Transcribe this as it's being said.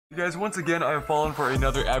You guys, once again, I have fallen for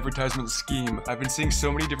another advertisement scheme. I've been seeing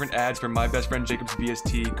so many different ads for my best friend Jacob's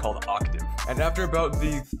VST called Octave. And after about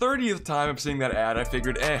the 30th time of seeing that ad, I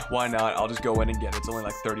figured, why not? I'll just go in and get it. It's only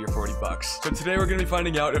like 30 or 40 bucks. So today we're gonna be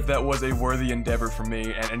finding out if that was a worthy endeavor for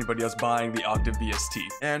me and anybody else buying the Octave VST.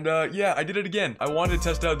 And yeah, I did it again. I wanted to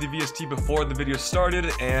test out the VST before the video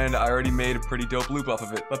started, and I already made a pretty dope loop off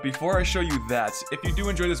of it. But before I show you that, if you do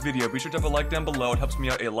enjoy this video, be sure to have a like down below. It helps me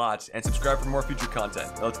out a lot. And subscribe for more future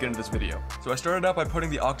content. Now let's get into this video. So I started out by putting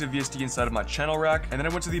the Octave VST inside of my channel rack, and then I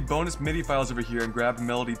went to the bonus MIDI files over here and grabbed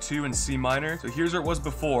melody 2 in C minor. So here's where it was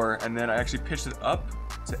before, and then I actually pitched it up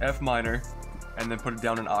to F minor, and then put it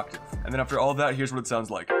down an octave. And then after all that, here's what it sounds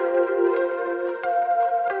like.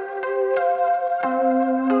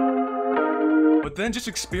 But then just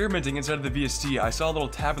experimenting inside of the VST, I saw a little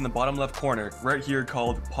tab in the bottom left corner, right here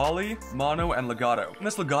called Poly, Mono, and Legato. And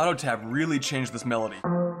this Legato tab really changed this melody.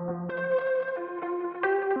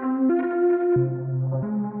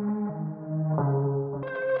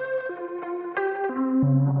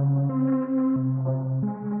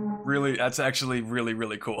 Really, that's actually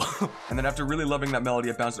really cool. And then after really loving that melody,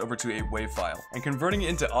 I bounced it over to a WAV file. And converting it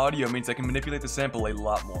into audio means I can manipulate the sample a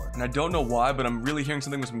lot more. And I don't know why, but I'm really hearing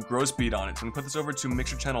something with some gross beat on it. So I'm gonna put this over to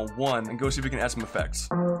mixer channel 1 and go see if we can add some effects.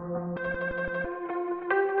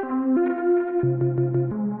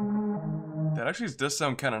 That actually does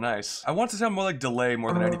sound kind of nice. I want it to sound more like delay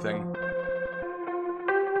more than anything.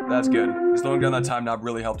 That's good. Slowing down that time knob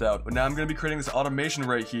really helped out. But now I'm going to be creating this automation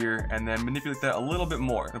right here and then manipulate that a little bit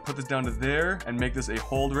more. I'm going to put this down to there and make this a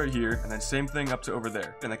hold right here, and then same thing up to over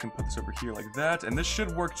there. And I can put this over here like that, and this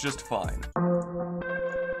should work just fine.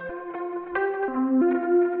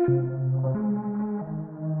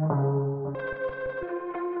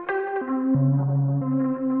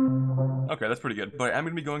 Okay, that's pretty good. But I'm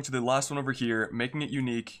going to be going to the last one over here, making it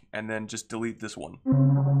unique, and then just delete this one.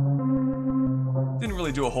 Didn't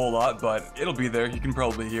really do a whole lot, but it'll be there. You can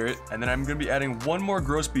probably hear it. And then I'm going to be adding one more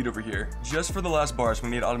gross beat over here, just for the last bar, so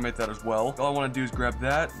we need to automate that as well. All I want to do is grab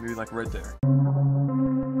that, maybe like right there.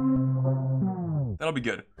 That'll be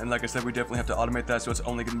good. And like I said, we definitely have to automate that, so it's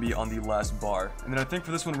only going to be on the last bar. And then I think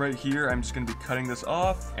for this one right here, I'm just going to be cutting this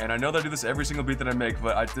off. And I know that I do this every single beat that I make,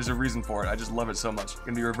 but there's a reason for it. I just love it so much. I'm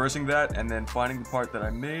going to be reversing that and then finding the part that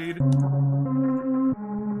I made.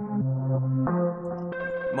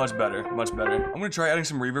 Much better, much better. I'm gonna try adding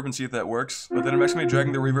some reverb and see if that works. But then I'm actually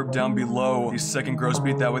dragging the reverb down below the second gross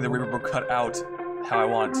beat. That way the reverb will cut out how I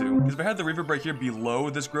want it to. Because if I had the reverb right here below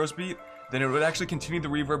this gross beat, then it would actually continue the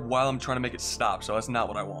reverb while I'm trying to make it stop. So that's not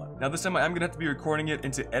what I want. Now this time I'm gonna have to be recording it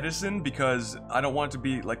into Edison because I don't want it to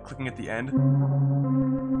be like clicking at the end.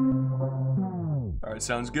 Alright,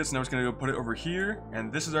 sounds good. So now I'm just gonna go put it over here,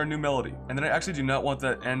 and this is our new melody. And then I actually do not want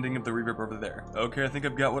that ending of the reverb over there. Okay, I think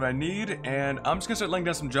I've got what I need, and I'm just gonna start laying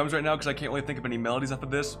down some drums right now because I can't really think of any melodies off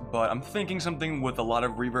of this, but I'm thinking something with a lot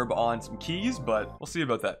of reverb on some keys, but we'll see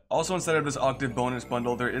about that. Also, inside of this Octave bonus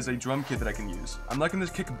bundle, there is a drum kit that I can use. I'm liking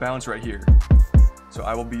this kick bounce right here, so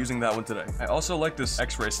I will be using that one today. I also like this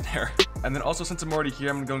X-ray snare. And then also, since I'm already here,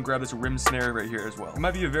 I'm gonna go and grab this rim snare right here as well. It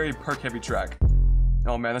might be a very perk-heavy track.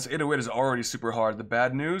 Oh man, this 808 is already super hard. The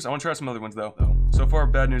bad news? I want to try some other ones though. So far,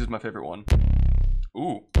 bad news is my favorite one.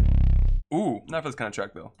 Ooh. Ooh, not for this kind of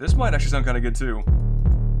track though. This might actually sound kind of good too.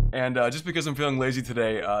 And just because I'm feeling lazy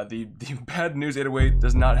today, the bad news 808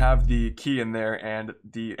 does not have the key in there, and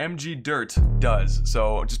the MG Dirt does.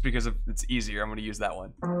 So just because it's easier, I'm going to use that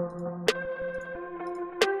one.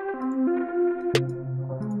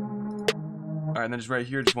 Alright, and then just right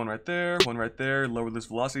here, just one right there, lower this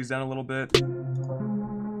velocities down a little bit.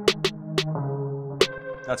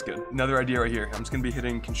 That's good. Another idea right here. I'm just going to be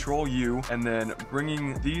hitting Control U and then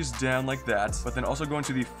bringing these down like that, but then also going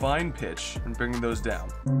to the fine pitch and bringing those down.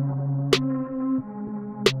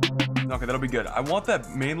 Okay, that'll be good. I want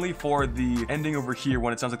that mainly for the ending over here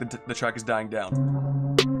when it sounds like the track is dying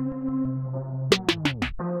down.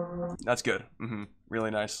 That's good.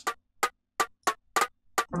 Really nice.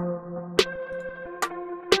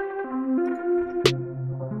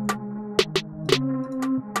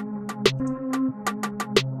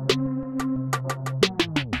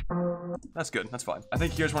 That's good, that's fine. I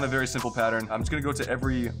think here's one a very simple pattern. I'm just gonna go to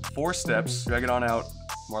every 4 steps, drag it on out,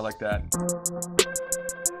 more like that.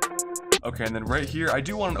 Okay, and then right here, I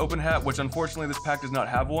do want an open hat, which unfortunately this pack does not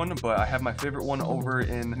have one, but I have my favorite one over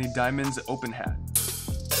in the Diamonds open hat.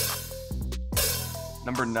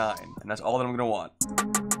 Number 9, and that's all that I'm gonna want.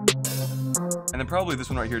 And then probably this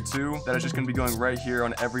one right here too, that is just gonna be going right here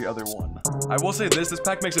on every other one. I will say this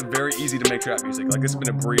pack makes it very easy to make trap music. Like, this has been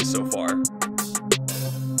a breeze so far.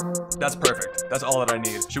 That's perfect. That's all that I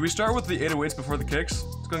need. Should we start with the 808s before the kicks?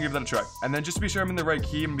 Let's go and give that a try. And then just to be sure I'm in the right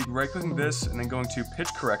key, I'm gonna be right-clicking this and then going to pitch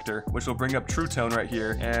corrector, which will bring up true tone right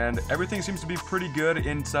here. And everything seems to be pretty good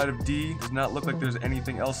inside of D. Does not look like there's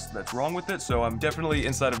anything else that's wrong with it, so I'm definitely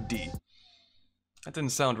inside of D. That didn't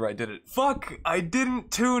sound right, did it? Fuck! I didn't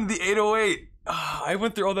tune the 808! I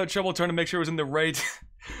went through all that trouble trying to make sure it was in the right...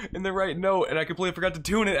 in the right note, and I completely forgot to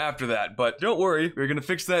tune it after that. But don't worry, we're gonna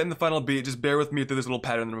fix that in the final beat. Just bear with me through this little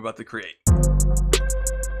pattern that I'm about to create.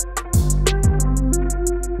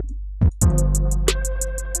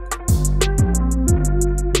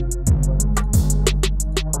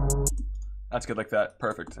 That's good like that.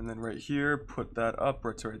 Perfect. And then right here, put that up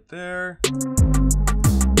right there.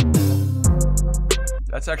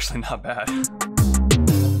 That's actually not bad.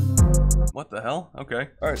 What the hell? Okay.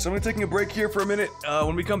 Alright, so I'm gonna taking a break here for a minute.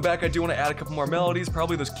 When we come back, I do want to add a couple more melodies,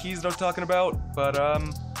 probably those keys that I was talking about. But,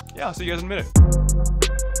 yeah, I'll see you guys in a minute.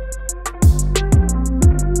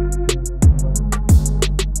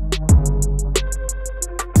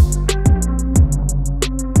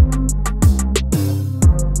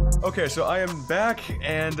 Okay, so I am back,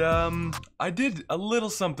 and I did a little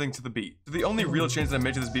something to the beat. The only real change that I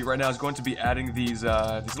made to this beat right now is going to be adding these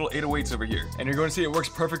little 808s over here. And you're going to see it works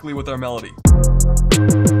perfectly with our melody.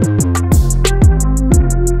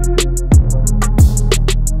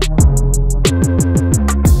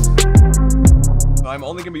 I'm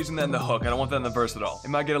only gonna be using that in the hook. I don't want that in the verse at all. It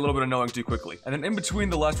might get a little bit annoying too quickly. And then in between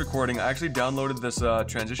the last recording, I actually downloaded this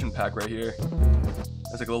transition pack right here.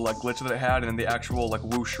 There's like a little glitch that it had, and then the actual like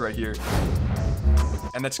whoosh right here.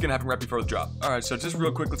 And that's gonna happen right before the drop. Alright, so just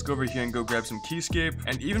real quick, let's go over here and go grab some keyscape.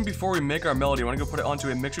 And even before we make our melody, I wanna go put it onto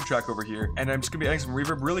a mixer track over here. And I'm just gonna be adding some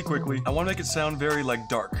reverb really quickly. I wanna make it sound very like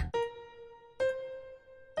dark.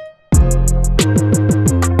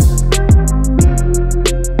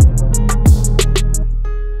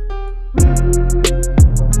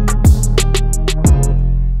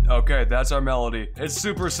 Okay, that's our melody. It's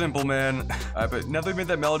super simple, man. But now that we made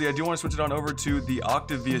that melody, I do want to switch it on over to the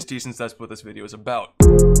Octave Vst since that's what this video is about.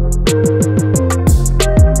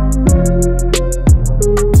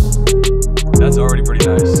 That's already pretty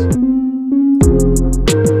nice.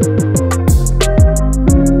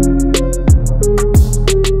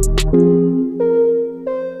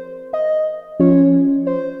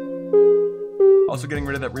 Also getting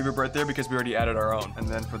rid of that reverb right there because we already added our own. And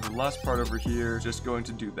then for the last part over here, just going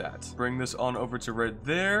to do that. Bring this on over to right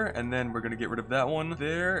there, and then we're gonna get rid of that one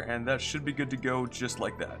there, and that should be good to go just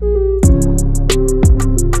like that.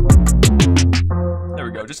 There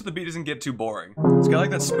we go, just so the beat doesn't get too boring. It's got like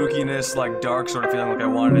that spookiness, like dark sort of feeling like I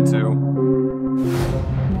wanted it to.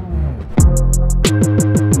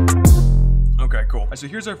 Okay, cool. So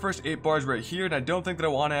here's our first 8 bars right here, and I don't think that I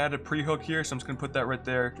want to add a pre-hook here, so I'm just gonna put that right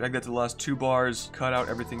there, drag that to the last 2 bars, cut out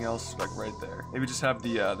everything else like right there. Maybe just have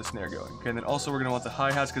the snare going. Okay, and then also we're gonna want the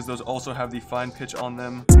hi-hats because those also have the fine pitch on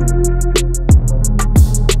them.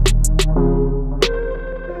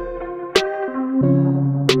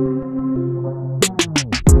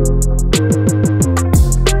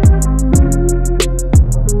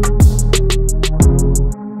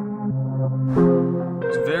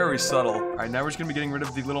 Very subtle. Alright, now we're just gonna be getting rid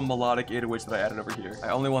of the little melodic 808s that I added over here. I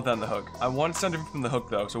only want that in the hook. I want it to sound different from the hook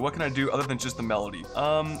though, so what can I do other than just the melody?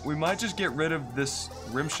 We might just get rid of this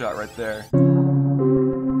rim shot right there.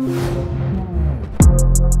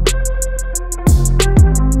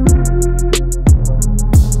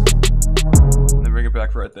 And then bring it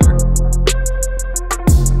back right there.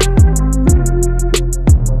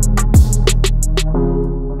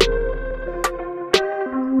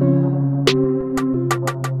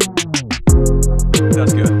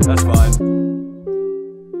 That's good. That's fine.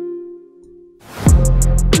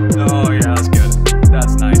 Oh yeah, that's good.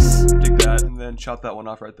 That's nice. Dig that, and then chop that one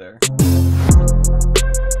off right there.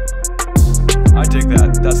 I dig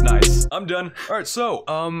that. That's nice. I'm done. Alright, so,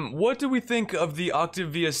 what do we think of the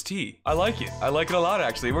Octave Vst? I like it. I like it a lot,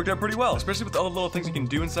 actually. It worked out pretty well, especially with all the little things you can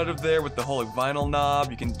do inside of there with the whole like, vinyl knob.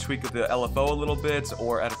 You can tweak the LFO a little bit,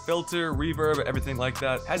 or add a filter, reverb, everything like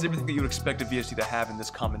that. Has everything that you would expect a VST to have in this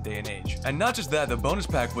common day and age. And not just that, the bonus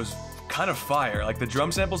pack was kind of fire. Like, the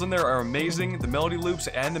drum samples in there are amazing. The melody loops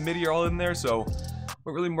and the MIDI are all in there, so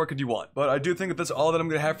what really more could you want? But I do think that that's all that I'm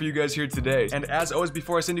gonna have for you guys here today. And as always,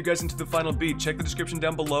 before I send you guys into the final beat, check the description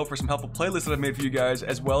down below for some helpful playlists that I've made for you guys,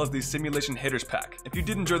 as well as the simulation hitters pack. If you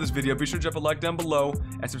did enjoy this video, be sure to drop a like down below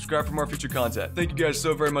and subscribe for more future content. Thank you guys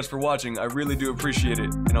so very much for watching. I really do appreciate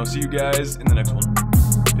it. And I'll see you guys in the next one.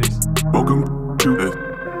 Peace. Welcome to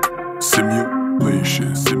the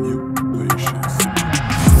simulation.